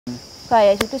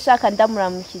twayashite shaka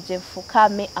ndamuramukije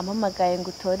mfukame amamagaye ngo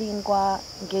utore ingwa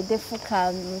ngende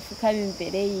mfukame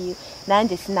imbere yiwe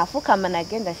nanje sinafukama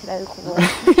nagenda shira ari kubona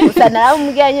gusa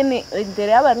naramubwiye nyene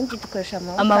imbere y'abarundi dukoresha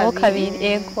amaboko abiri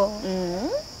ego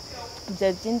ibyo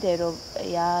by'indero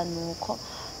ya nuko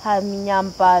hama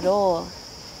inyambaro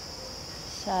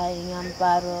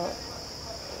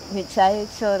nticaye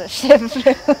coroshe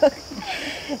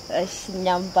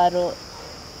inyambaro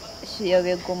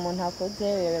yoberwa umuntu akuze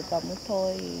yoberwa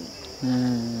mutoyi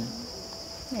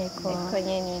ariko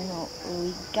nyene ibintu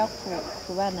wiga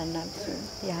kubana navyo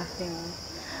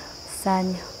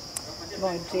sanya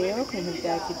jewe ku bintu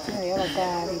vya kitino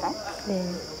y'abaganda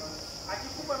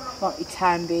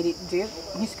icambere jewe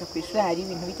nkishika kw'ishuri hari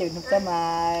ibintu bijya bintu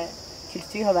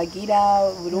vy'amakiriture bagira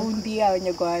Burundi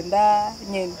abanyarwanda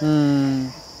nyene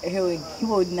ehewe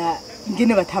nkibona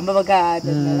ingene batamba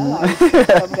abaganda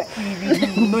narabavuga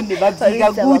ibintu none bavyiga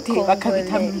gute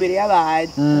bakabitamba imbere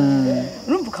y'abantu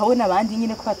urumva ukabona abandi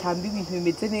nyene ko batamba ibintu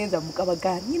bimeze neza muga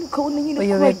abaganda nyene ukabona nyene ko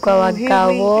uyoberwa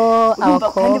abagabo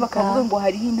abakobwa kandi bakavuga ngo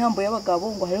hariho intambo y'abagabo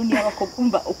ngo hariho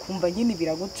n'iy'abakobwa ukumva nyene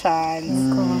biragucanze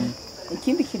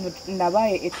ikindi kintu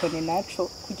nabaye etone naco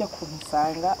kujya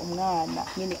kumusanga umwana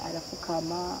nyene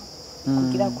arafukama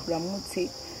kugira kuramutse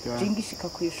jingishika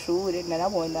ku ishure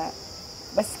narabona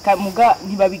basika muga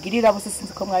ntibabigirira bose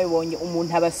sinzi ko mwabibonye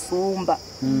umuntu abasumba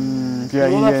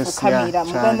bafukamira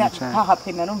muga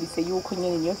hahape narumvise yuko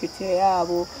nyene niyo kitire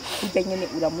yabo kujya nyene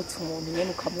uramutse umuntu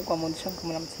nyene ukamugwa mu ndishaka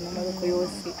kumuramutse n'amaboko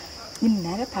yose nyine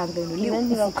naratanga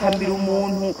ibintu ukamira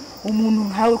umuntu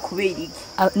nkawe kubera iki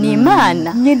ni imana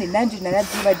nyene nanje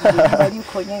naravyibagiye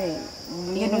ariko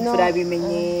nyene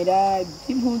turabimenyera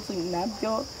by'impunzu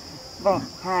nabyo bon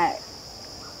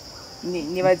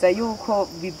nibaza yuko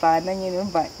bivana nyene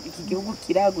umva iki gihugu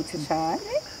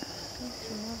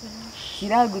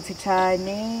kiragutse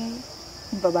cyane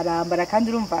umva barambara kandi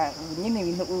urumva nyene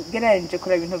ibintu ugereranije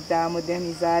kora ibintu vya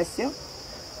modernisation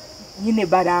nyine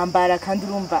barambara kandi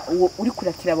urumva uri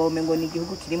kurakira bawome ngo ni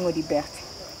igihugu kirimo liberté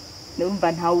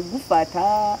urumva ntawe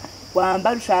ugufata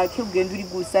wambara ushake ugenda uri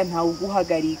gusa ntawe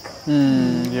uguhagarika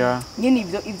nyine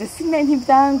ibyo sine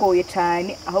ntibyangoye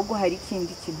cyane ahubwo hari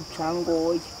ikindi kintu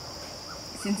cangoye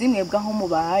sinzi mwebwe aho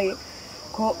mubaye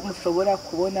ko mushobora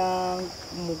kubona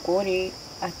umugore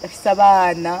afise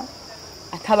abana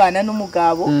atabana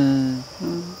n'umugabo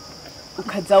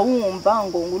ukaza wumva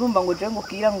ngo urumva ngo je ngo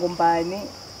kira ngo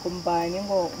mbane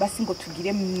ngo basi ngo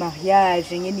tugire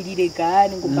mariage nyene iri legal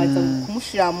ngo baza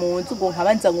kumushira mu nzu ngo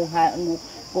nkabanza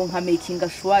ngo nka making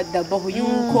sure d'abord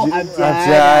yuko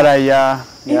avyara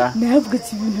navuga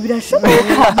ati ibintu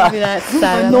birashoboka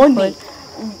birasara none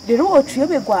rero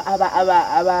wocuyoberwa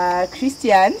aba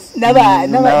Christians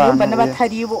n'abanyumva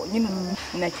n'abataribo nyine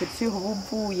nacyo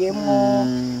cyihubuvuyemo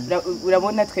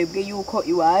urabona twebwe yuko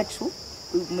iwacu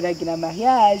muragira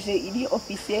mariage iri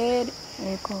officiel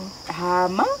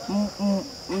hama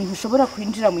ntushobora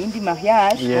kwinjira mu yindi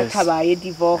mariage hatabaye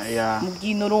divorce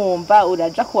mubwino urumva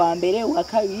uraja kuwa mbere uwa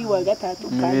kabiri uwa gatatu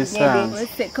kandi nyene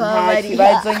nta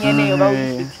kibazo nyene yoba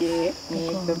wifitiye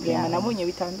nibyo byanabonye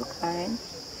bitandukanye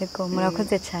ego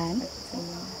murakoze cyane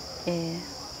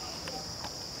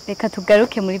reka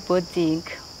tugaruke muri boarding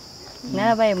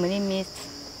mwarabaye muri miss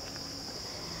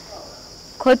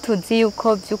ko tuzi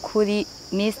yuko by'ukuri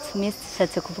miss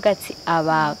shatse kuvuga ati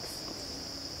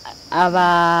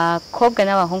abakobwa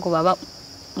n'abahungu baba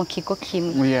mu kigo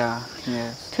kimwe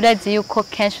turazi yuko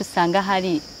kenshi usanga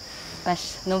hari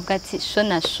nubwo ati sho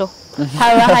na sho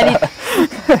haba hari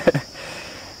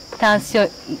tension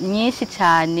nyinshi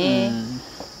cyane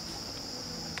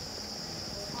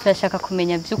turashaka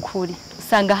kumenya by'ukuri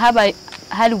usanga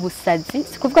hari ubusazi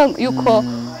si kuvuga yuko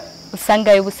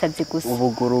usanga ari ubusazi gusa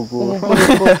ubuguruguru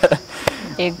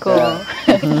ego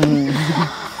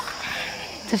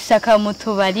dushaka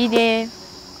mutubarire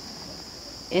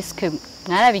eske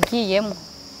mwarabigiyemo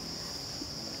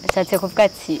ashatse kuvuga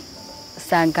ati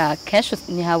usanga kenshi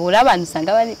ntihabura abantu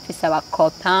usanga bafise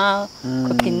abacopain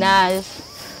copinage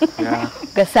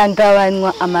ugasanga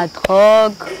banywa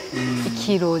amadrogue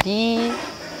ikirori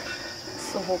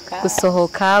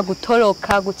gusohoka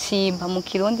gutoroka gucimba mu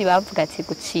kirundi bavuga ati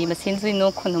gucimba sinzi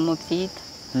n'ukuntu mubyita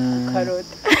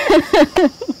karota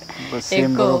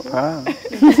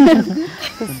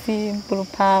gusimba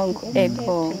urupangu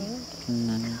ego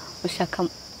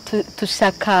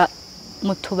tushaka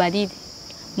mutubarire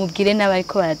mubwire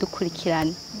n'abariko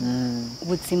baradukurikirana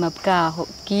ubuzima bwaho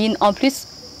bw'ino en plus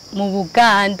mu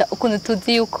Buganda ukuntu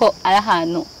tuzi yuko ari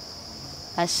ahantu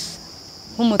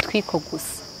nk'umutwiko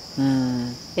gusa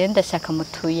rero ndashaka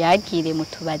mutuyagire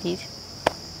mutubarire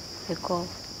ego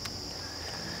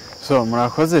so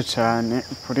murakoze cyane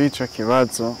kuri ico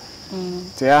kibazo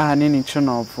je ahanini ico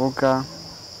novuga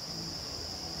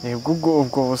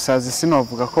ubwo busazi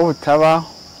sinovuga ko butaba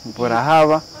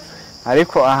burahaba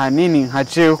ariko ahanini nka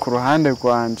jewe ku ruhande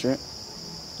rwanje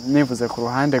nivuze ku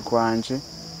ruhande rwanje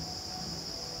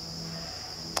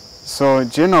so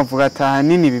je novuga ati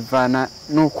ahanini bivana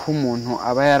nuko umuntu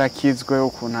aba yarakizwe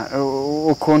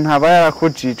ukuntu aba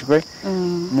yarakujijwe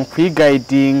mu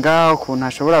kwigayidinga ukuntu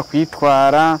ashobora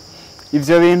kwitwara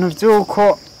ivyo bintu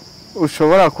vy'uko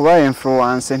ushobora kuba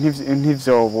influence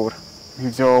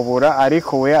ntivyobura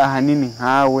ariko we ahanini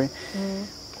nkawe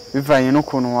bivanye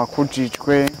n'ukuntu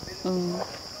wakujijwe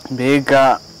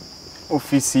mbega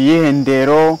ufise iyihe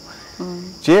ndero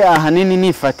je ahanini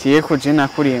nifatiye ko je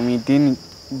nakuriye mu idini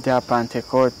rya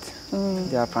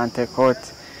Pentecote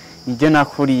niryo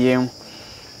nakuriyemo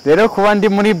rero kuba ndi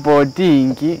muri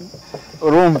boarding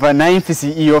urumva nayo mfise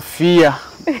iyo fear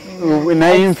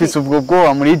nayo mfise ubwo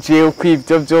bwoba muri jewe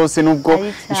kw'ivyo byose nubwo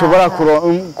ishobora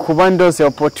kuba ndose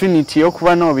opportunity yo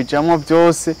kuba no bijamwo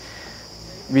byose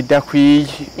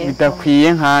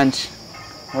bidakwiye nkanje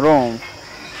urumva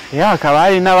hakaba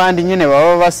hari n'abandi nyene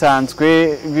baba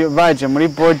basanzwe baje muri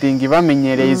boarding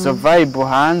bamenyereye izo vibe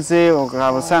hanze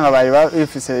ukaba usanga bari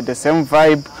bafise the same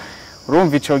vibe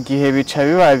urumva ico gihe bica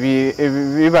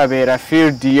bibabera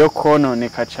field yo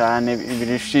kononeka cane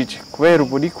birishije kubera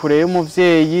uburi kure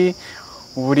y'umuvyeyi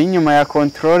uburi inyuma ya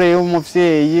control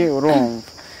y'umuvyeyi urumva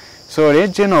so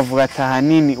reje novuga ati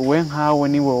ahanini uwe nkawe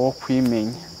niwe wo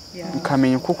kwimenya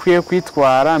ukamenya uko ukwiye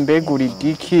kwitwara mbega uri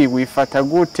giki wifata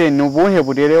gute ni ubuhe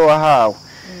burere wahawe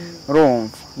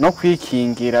urumva no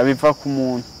kwikingira biva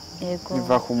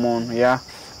ku muntu ya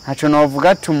ntaco novuga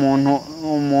ati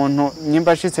umuntu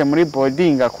nyimba ashitse muri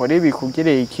boarding akora ibi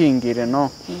kugira yikingire no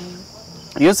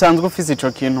iyo usanzwe ufise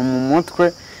ico kintu mu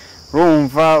mutwe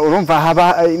urumva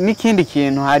haba n'ikindi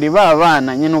kintu hari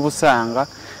babana nyene ubusanga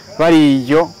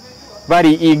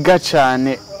bari iga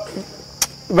cane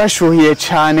bashuhiye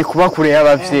cyane kuba kure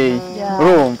y'abavyeyi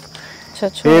urumva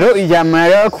rero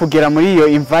yamara kugera muri iyo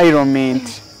environment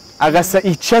agasa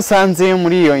icyo asanze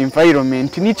muri iyo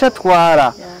environment nico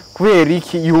atwara kubera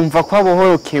iki yumva ko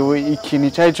abohokewe ikintu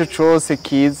icyo ari cyo cyose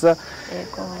kiza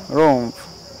urumva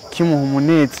kimuha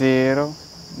umunezero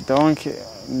donc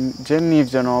je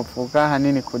nivyo novuga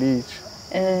hanini kuri ico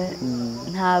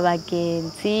nta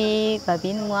bagenzi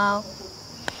babinwa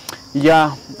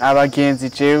ya abagenzi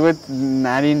jewe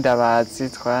nari ndabazi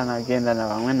twaranagendana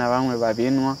bamwe na bamwe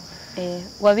babinwa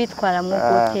wabitwaramwo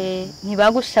gute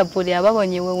ntibagushaburira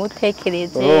babonye wowe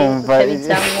utekereje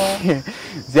utabijamwo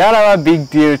byaraba big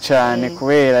deal cyane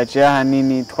kubera je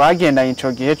ahanini twagendanye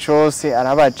ico gihe cose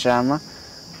arabajama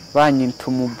banyita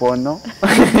umubono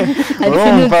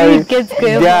urumva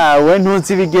yawe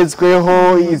ntuzi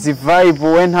bigezweho izi vibe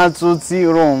we ntazuzi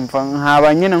urumva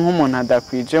nkaba nyene nk'umuntu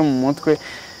adakwije mu mutwe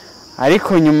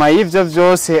ariko nyuma y'ivyo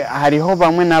byose hariho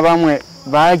bamwe na bamwe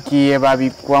bagiye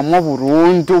babigwamwo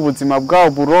burundu ubuzima bwabo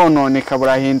burononeka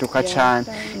burahinduka cyane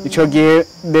ico gihe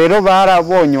rero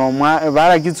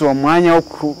baragize uwo mwanya wo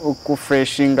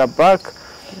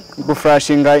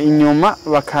gufreshinga inyuma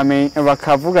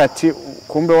bakavuga ati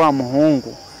kumbe wa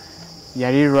muhungu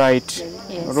yari right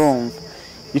urumva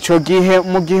ico gihe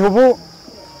mu gihe ubu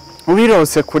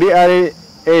ubirose kuri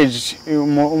age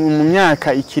mu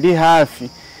myaka ikiri hafi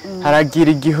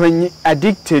haragira igihe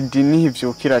addicted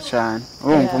nihivyukira cyane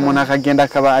urumva umuntu akagenda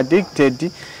akaba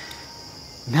addicted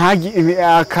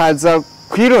akaza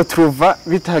kwirotruva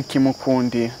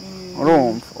bitakimukundira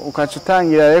urumva ukaca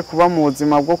utangira rero kuba mu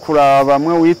buzima bwo kuraba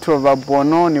bamwe witwa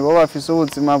bono nibo bafise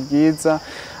ubuzima bwiza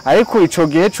ariko ico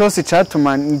gihe cyose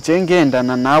catuma nje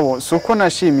ngendana nabo suko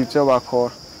nashima ivyo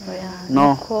bakora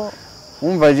no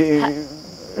umva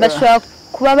bashobora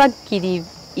kuba bagira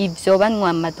ivyo banywa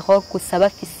amadrogue gusa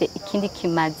bafise ikindi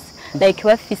kimazi like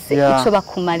bafise ico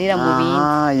bakumarira mu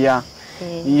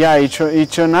bindi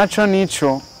ico naco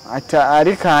nico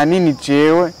ariko ahanini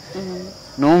jewe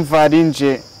numva ari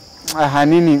nje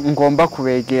ahanini ngomba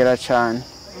kubegera cyane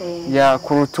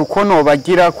kuruta uko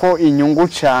nobagira ko inyungu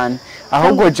cyane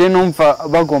ahubwo je numva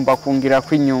bagomba kungira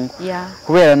ko inyungu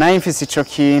kubera nayo mfise ico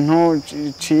kintu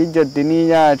c'iryo dini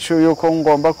yacu yuko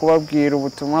ngomba kubabwira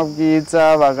ubutumwa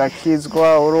bwiza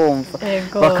bagakizwa urumva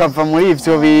bakava muri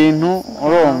ivyo bintu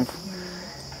urumva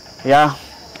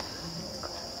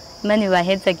mani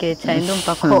bahezagire cyane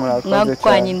ndumva ko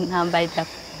mwagwanya intambara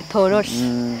itoroshe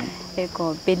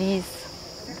ego Belize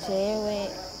jewe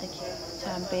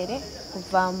cyambere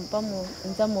kuva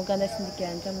nza mu Uganda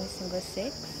sindigira nja muri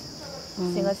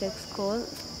single sex school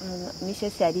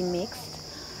mission yari mixed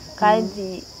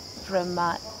kandi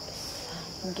vraiment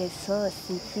ingeso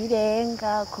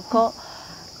sikirenga kuko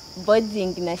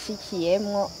boarding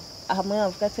nashikiyemwo hamwe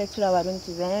bavuga twe turi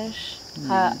abarundi benshi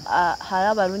hari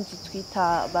abarundi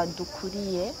twita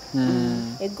badukuriye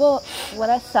ego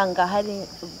warasanga hari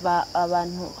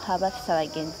abantu bafise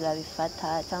abagenzi babifata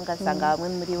cyangwa asanga bamwe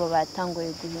muri bo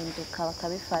batanguye guhinduka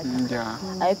bakabifata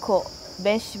ariko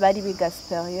benshi bari biga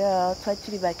superieur twari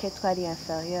turi bake twari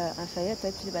inferieur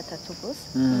twari turi batatu gusa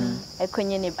ariko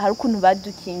nyene hari ukuntu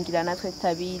badukingira natwe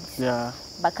tabizi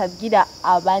bakabwira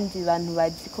abandi bantu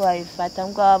bazi ko babifata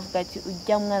ngo bavuga ati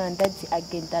ujya mwana ndazi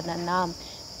agendana namwe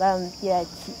bambwira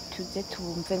ati tuze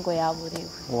tubumve ngo yaborewe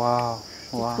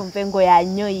twumve ngo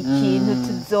yanyoye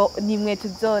ikintu nimwe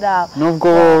tuzoraba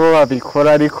nubwo bo babikora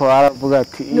ariko baravuga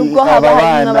ati nubwo haba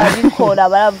harimo babikora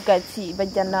baravuga ati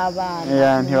bajya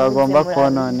n'abana ntibagomba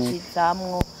konona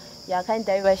kandi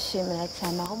ndabibashimira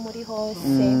cyane aho muri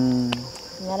hose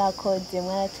mwarakoze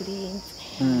mwaraturinze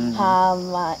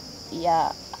hama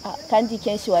kandi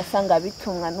kenshi wasanga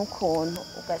bitumwa n'ukuntu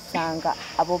ugasanga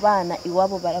abo bana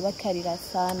iwabo barabakarira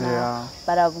sana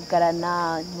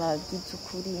barabugarana ntibabwiza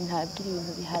ukuri ntabwira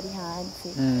ibintu bihari hanze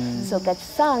so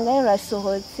ugasanga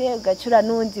urasohotse ugacura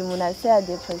n'undi muntu afite ya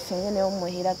depression nyene wo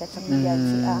muhira agaca kugira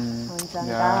ati nza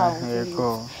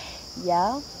ngaho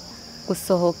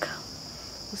gusohoka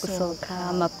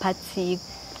amapati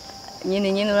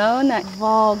nyine urabona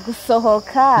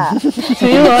gusohoka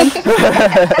tubibona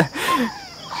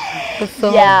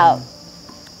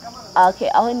okay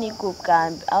aho niga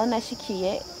ubwambi aho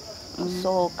nashikiye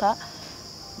gusohoka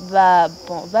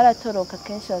baratoroka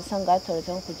kenshi basanga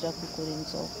batorotse nko kuja kugura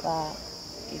inzoga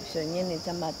ivyo nyene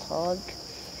vy'amadroge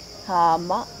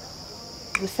hama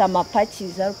gusa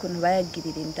amapakiza ukuntu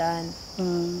bayagirira indani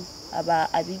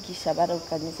abigisha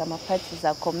baraorganiza amapati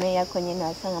akomeye ako nyene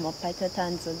basanga amapati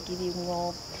atanzoga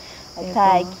irimwo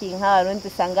ataki nk'abarundi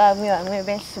usanga bamwe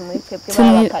benshi muri twebwe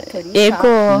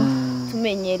b'abakatolika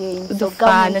tumenyereye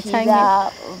inzoga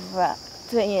muhira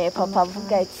tumenyereye papa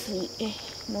avuga ati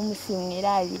n'umusi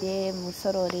mwirabire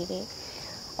musororere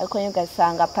ariko nyine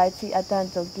ugasanga pati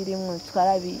atanzoga irimwo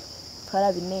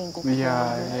twarabinenga nivyo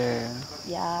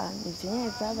nyene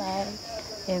vyabaye.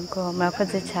 Yego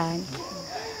murakoze cyane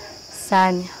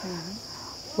Sanya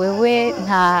wewe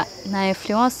nta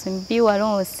influence mbi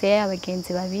waronse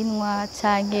abagenzi babinwa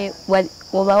canke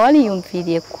woba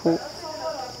wariyumviriye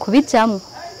kubijamwo?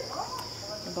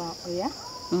 Oya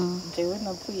jewe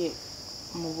navuye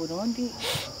mu Burundi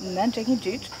nanje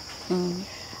nk'ijiji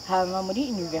hama muri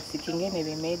university ngene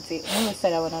bimeze mwese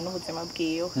arabona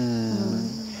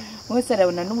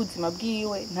n'ubuzima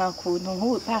bwiwe nta kuntu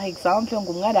nk'ubu par exemple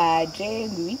ngo umwaraje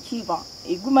ngo iki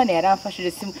igumane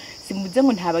yaramfashije simuze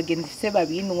ngo nta bagenzi fise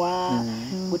babinwa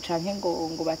ngo canke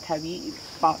ngo batabi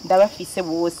ndabafise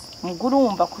bose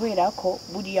mugurumva kubera ko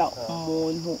buriya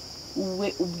umuntu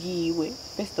uwe ubwiwe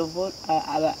first of all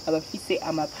abafise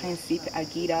ama principe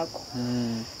agirako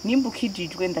nimba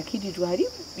ukijijwe ndakijijwe hari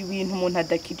ibintu umuntu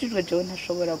adakijijwe jewe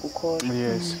ntashobora gukora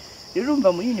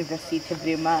urumva muri university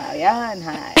vraiment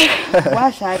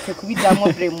washatse kubijamwo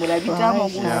vraiment urabijamwo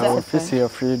gusa office ya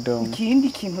freedom ikindi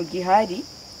kintu gihari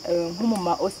nko mu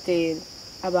ma hostel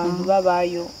abantu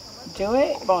babayo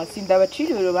jewe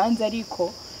sindabaciriye urubanza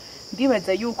ariko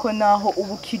ndibaza yuko naho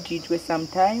ubu kijijwe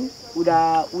sometime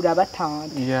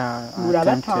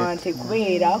urabatante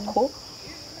kubera ko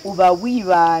uba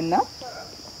wibana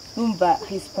numva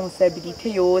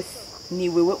responsabilité yose ni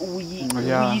wewe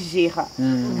uyijera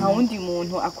nta wundi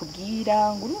muntu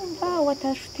akubwira ngo urumva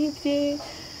watashutevye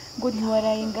ngo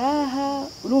ntiwaraye ngaha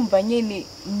urumva nyene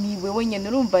ni wewe nyene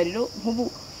urumva rero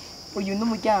nk'ubu uyu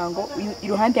n'umuryango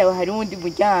iruhande yawe hari uwundi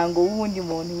muryango w'uwundi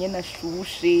muntu nyene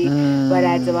ashushe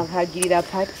baraza bakagirira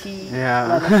pati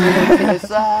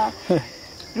barasohoza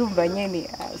urumva nyene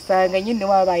usanga nyene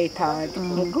wabaye tandi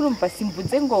urumva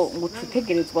simvuze ngo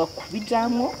tutegerezwa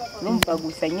kubijamwo urumva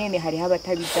gusa nyene hariho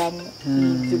abatabijamwo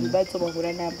ibyo bibazo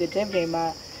bahura nabyo je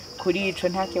vraiment kuri ico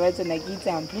nta kibazo nagize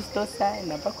en plus dosa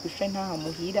nava kw'ishure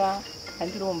ntahamuhira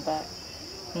kandi urumva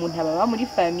umuntu ababa muri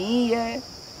famille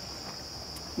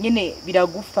nyene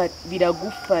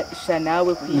biragufasha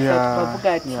nawe kwifata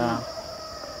ukavuga ati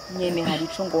nyene hari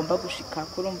ico ngomba gushika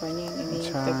kurumva nyene ni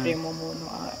vraiment umuntu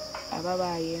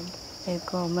ababayemo.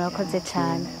 Yego murakoze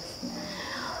cyane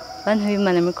bantu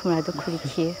b'Imana muri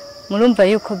muradukurikiye murumva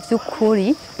yuko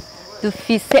by'ukuri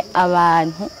dufise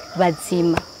abantu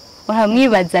bazima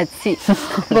uramwibaza ati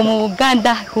ngo mu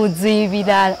Buganda huzuye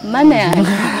ibirara mana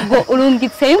yanjye ngo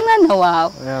urungitse umwana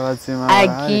wawe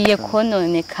agiye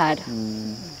kononekara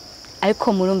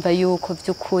ariko murumva yuko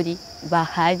by'ukuri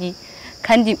bahari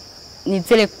kandi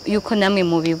nizere yuko namwe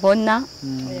mubibona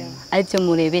aribyo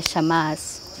murebesha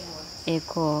amaso.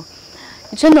 Ego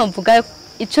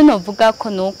ico novuga ko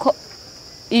nuko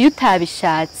iyo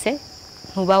utabishatse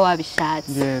ntuba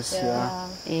wabishatse. yes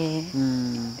yeah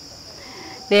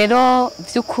Rero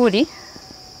by'ukuri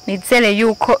nizere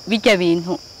yuko bijya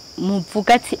bintu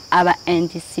muvuga ati aba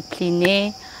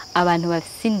indiscipline, abantu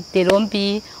bafite indero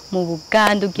mbi mu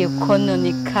Buganda, ugiye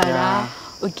kononekara,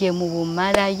 ugiye mu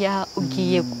bumaraya,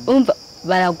 ugiye umva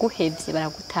baraguhevye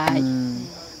baragutaye.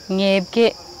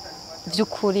 Mwebwe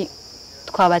by'ukuri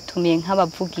twabatumiye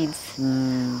nk'abavugizi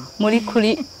muri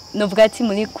kuri novuga ati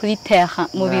muri kuri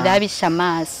terrain mu birabisha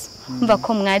amaso, umva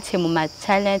ko mwaciye mu ma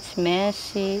challenge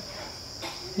menshi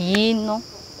yino,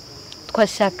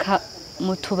 twashaka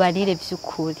mutubarire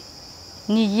by'ukuri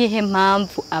ni yihe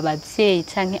mpamvu abavyeyi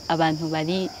canke abantu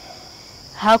bari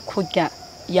hakurya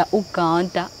ya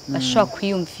Uganda bashobora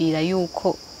kwiyumvira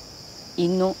yuko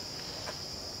ino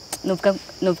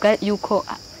novuga yuko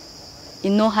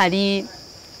ino hari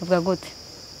novuga gute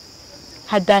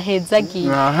hadahezagiye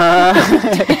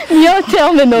niyo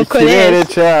terme nokoresha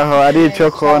cyaho ari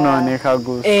ico kononeka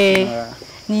gusa.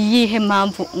 Ni yihe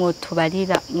mpamvu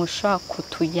mwotubarira mushobora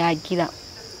kutuyagira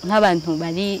nk'abantu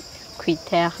bari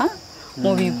kwitera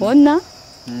mubibona?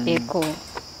 Ego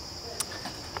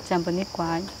jambo ni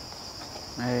kwanya.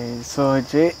 So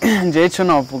je ico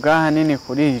novuga hanini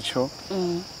kuri ico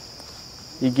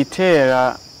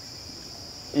igitera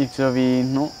ivyo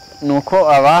bintu nuko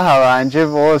abahabanje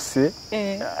bose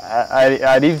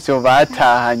ari byo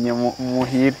batahanye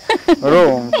muhira,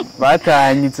 urumva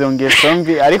batahanye izo ngeso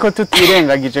mbi, ariko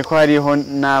tutirengagije ko hariho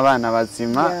n'abana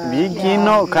bazima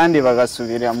bigino kandi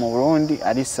bagasubira mu Burundi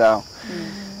ari sawa.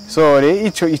 So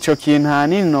ico kintu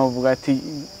hanini novuga ati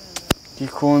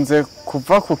gikunze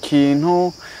kuva ku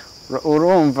kintu,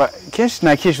 urumva kenshi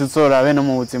na kenshi uzorabe no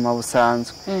mu buzima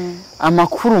busanzwe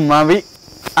amakuru mabi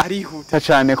arihuta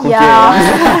cyane kugenda.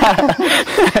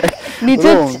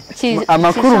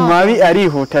 Amakuru mabi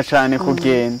arihuta cyane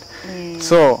kugenda.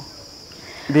 So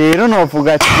rero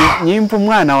novuga ati nyimva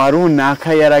umwana wa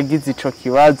runaka yaragize ico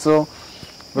kibazo,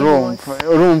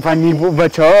 urumva nibo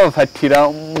baca bafatira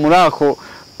muri ako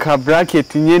ka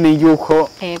bracket nyene yuko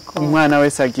umwana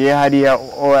wese agiye hariya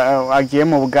agiye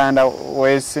mu Buganda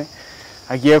wese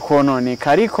agiye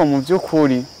kononeka, ariko mu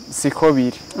by'ukuri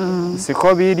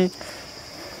siko biri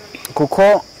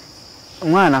kuko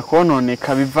umwana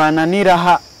kononeka bivana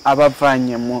niraha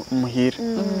abavanye muhira.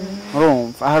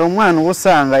 Urumva hari umwana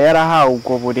ubusanga yarahawe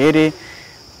ubwo burere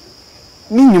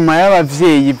n'inyuma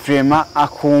y'abavyeyi vrema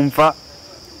akumva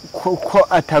ko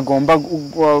atagomba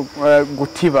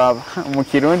gutibaba, mu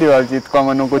Kirundi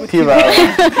bavyitwa ngo gutibaba.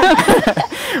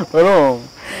 Urumva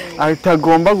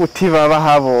atagomba gutibaba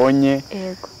habonye,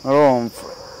 urumva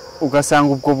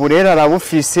ugasanga ubwo burera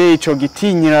arabufise, ico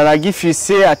gitinyira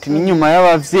aragifise, ati n'inyuma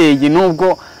y'abavyeyi,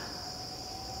 nubwo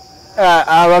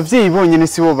abavyeyi bonyene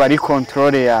sibo bari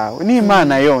controle yawe, ni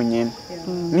Imana yonyene,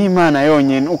 ni Imana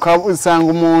yonyene.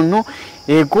 Ukasanga umuntu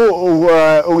ego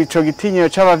ico gitinyiro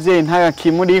c'abavyeyi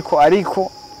ntakimuriko,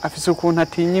 ariko afise ukuntu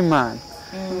atinya Imana.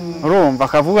 Urumva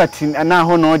akavuga ati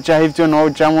naho noja ivyo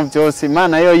nojamwo byose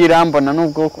Imana yo yirambona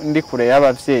nubwo ndi kure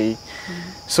y'abavyeyi.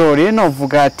 So rero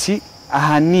novuga ati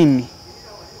ahanini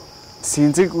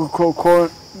sinzi ko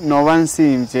noba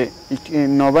nsimvye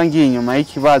noba ngiye inyuma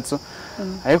y'ikibazo,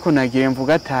 ariko nagiye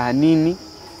mvuga ati ahanini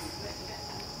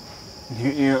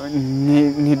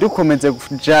ntidukomeze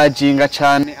kujajinga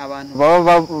cyane abantu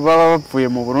baba bavuye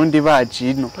mu Burundi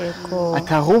bajino,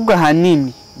 atahubwo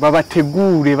ahanini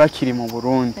babategure bakiri mu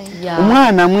Burundi.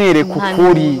 Umwana mwereka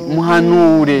ukuri,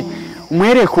 muhanure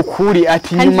umwereka ukuri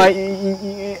ati nyuma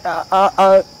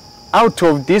out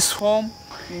of this home,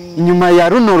 inyuma ya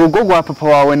runo rugo rwa papa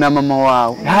wawe na mama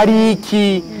wawe hari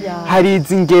iki, hari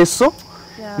izi ngeso,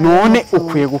 none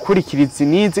ukwiye gukurikiriza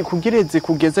nizi kugireze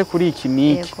kugeze kuri iki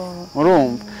niki.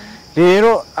 Urumva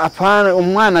rero apana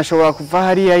umwana ashobora kuva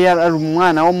hariya yari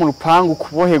umwana wo mu rupangu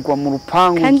kuboherwa mu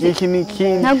rupangu iki niki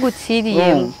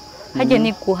ntagutiriye hajye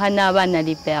ni guha n'abana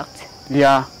liberté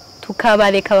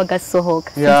tukabareka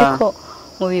bagasohoka. Sinzi ko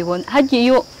mubibona hajye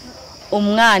iyo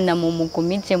umwana mu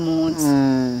mugumije mu nzu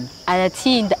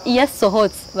aratinda, iyo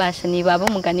asohotse basha ni baba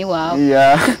umugani wawe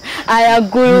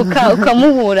araguruka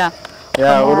ukamubura.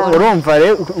 Urumva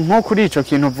rero nko kuri ico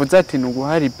kintu uvuze ati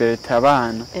nuguha liberté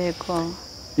abana,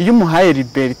 iyo umuhaye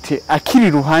liberté akiri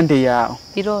ruhande yawe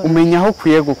umenya aho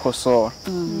ukwiye gukosora.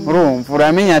 Urumva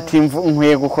uramenya ati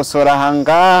nkwiye gukosora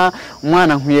hanga,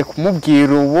 umwana nkwiye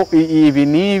kumubwira ubu ibi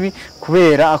nibi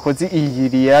kubera akoze iyi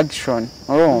reaction.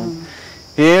 Urumva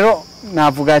rero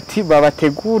navuga ati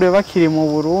babategure bakiri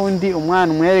mu Burundi,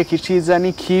 umwana umwereka iciza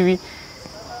n'ikibi,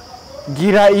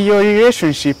 gira iyo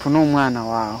relationship n'umwana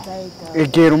wawe,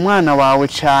 egera umwana wawe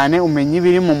cyane, umenye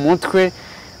ibiri mu mutwe,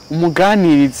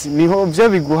 umuganirizi niho byo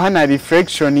biguhana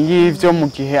reflection y'ivyo mu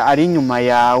gihe ari inyuma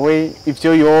yawe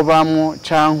ivyo yobamwo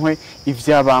cankwe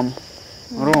ivyabamwo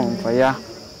urumva ya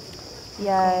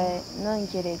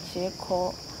nongereje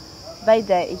ko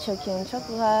bayida icyo kintu cyo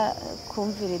guha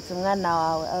kumviriza umwana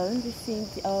wawe abarundi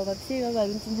sinzi abo babyeyi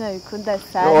b'abarundi ntibabikunda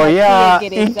sana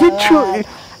kwiyegereza abana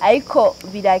ariko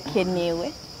birakenewe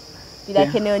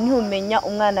ntumenya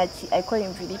umwana ati ariko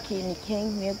yumvira ikintu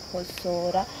nkwiye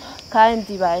gukosora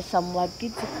kandi basha mu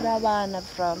babwizi kuri abana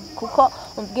kuko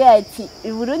ubwiye ati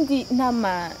i Burundi nta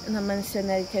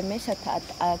nationalite menshi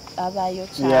abayo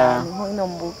cyane nko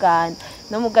mu Buganda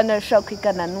no mu Buganda ushobora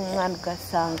kwigana n'umwana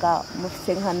ugasanga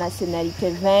mufite nka nationalite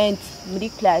 20 muri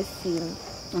classe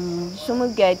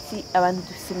shumubwiye ati abantu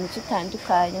dufite imico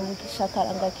itandukanye mu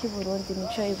gishakaranga k'i Burundi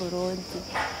imico y'i Burundi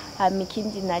hama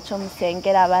ikindi naco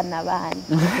musengera abana banyu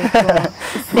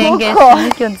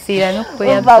nicyo nzira no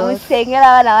kuyadoza musengera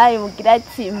abana banyu mugira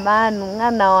ati Imana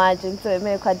umwana wanje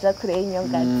nzobemere ko aja kure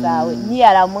y'inyonga zawe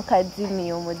ntiyaramuka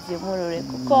azimiye umuzimurure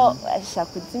kuko asha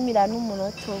kuzimira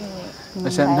n'umunota umwe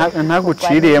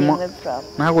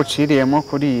ntaguciriyemo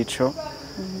kuri ico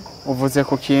uvuze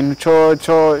ku kintu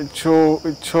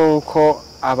co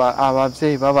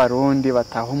abavyeyi b'abarundi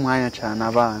bataha umwanya cane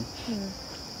abana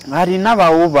hari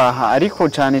n'abawubaha ariko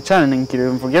cane cane ngire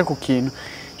mvuge ku kintu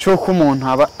c'uko umuntu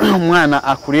umwana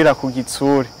akurira ku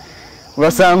gitsure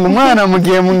ugasanga umwana mu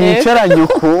gihe mwicaranye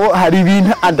uko hari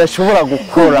ibintu adashobora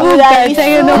gukora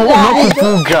no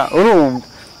kuvuga urumva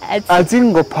azi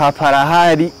ngo papa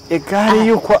arahari egare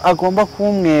yuko agomba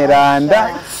kumweranda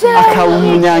akaba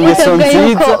umunyangeso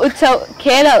nziza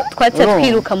kera twaca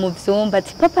twiruka mu vyumba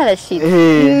ati papa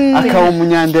arashitse akaba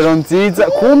umunyandero nziza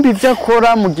kumva ivyo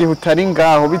akora mu gihe utari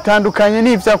ngaho bitandukanye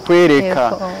n'ivyo akwereka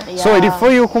so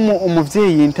irifo yuko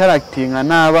umuvyeyi interactinga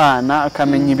n'abana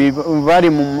akamenya bari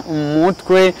mu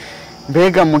mutwe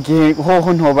mbega mu gihe hoho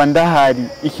ntoba ndahari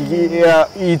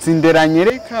izi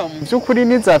nderanyereka mu by'ukuri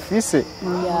nizafise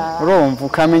urumva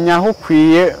ukamenya aho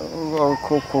ukwiye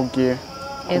kugira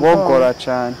kubogora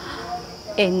cyane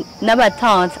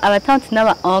abatanti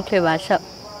n'aba oncle basha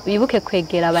bibuke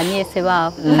kwegera abanyese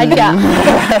babo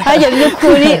harya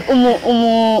by'ukuri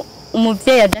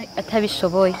umuvyeyi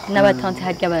atabishoboye n'abatanti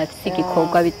harya barafise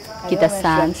igikorwa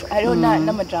kidasanzwe hariho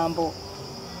n'amajambo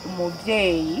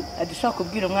umuvyeyi adashaka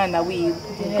kubwira umwana wiwe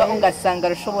ugasanga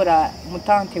arashobora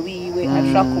mutante wiwe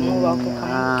arashaka kumwubaha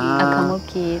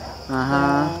akamubwira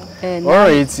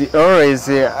always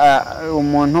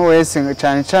umuntu wese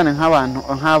cyane cyane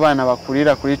nk'abana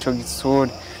bakurira kuri ico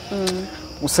gisuri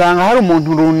usanga hari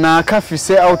umuntu runaka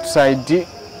afise outside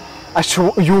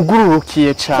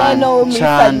yugururukiye cyane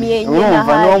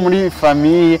urumva no muri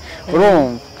famille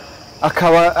urumva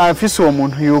akaba afise uwo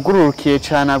muntu yugururukiye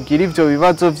cyane abwira ivyo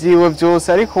bibazo vyiwe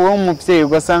byose ariko wowe umuvyeyi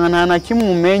ugasanga nta na kimwe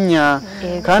umenya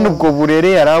kandi ubwo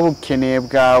burere yarabukeneye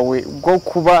bwawe bwo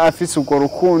kuba afise ubwo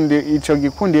rukundo ico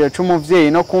gikundiro c'umuvyeyi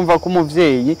no kumva ko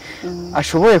umuvyeyi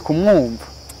ashoboye kumwumva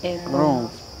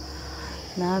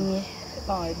namwe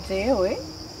jewe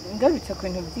ngarutse ku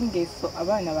bintu by'ingeso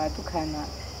abana batukana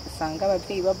usanga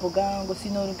abavyeyi bavuga ngo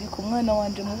sinorugika umwana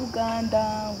wanje mu Buganda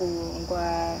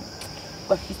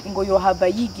ngo yohava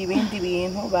yiga ibindi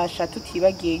bintu basha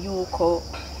tutibagiye yuko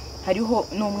hariho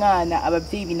n'umwana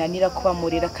abavyeyi binanira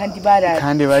kubamurera kandi bari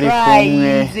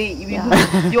kumwe ibintu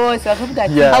byose bakavuga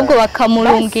ati ahubwo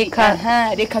bakamurungika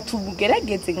reka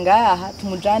tugerageze ngaha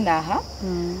tumujana aha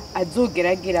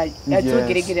azogerageze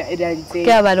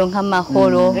byabaronka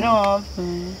amahoro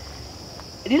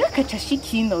rero akaca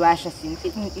shikino basha sinzi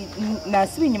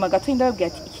nasubiye inyuma gato ndababwira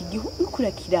ati iki gihugu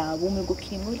kurakiraba umwe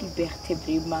kirimo liberté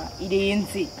vraiment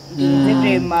irenze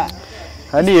vraiment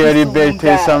hani iyo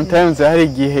liberté sometimes hari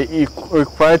igihe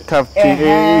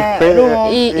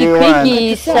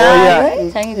ikwigisha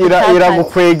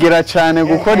iragukwegera cyane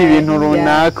gukora ibintu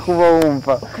runaka uba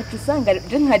wumva ukaca usanga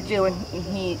je nka jewe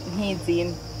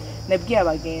nkizina nabwiye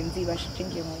abagenzi bashije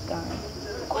ngiye mu Buganda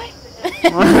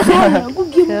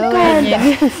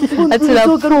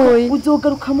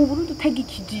uzogaruka mu Burundi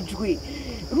utagikijijwe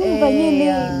urumva nyene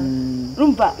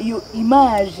urumva iyo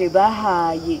image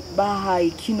bahaye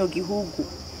kino gihugu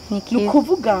ni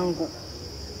kuvuga ngo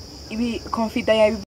ibi confida ya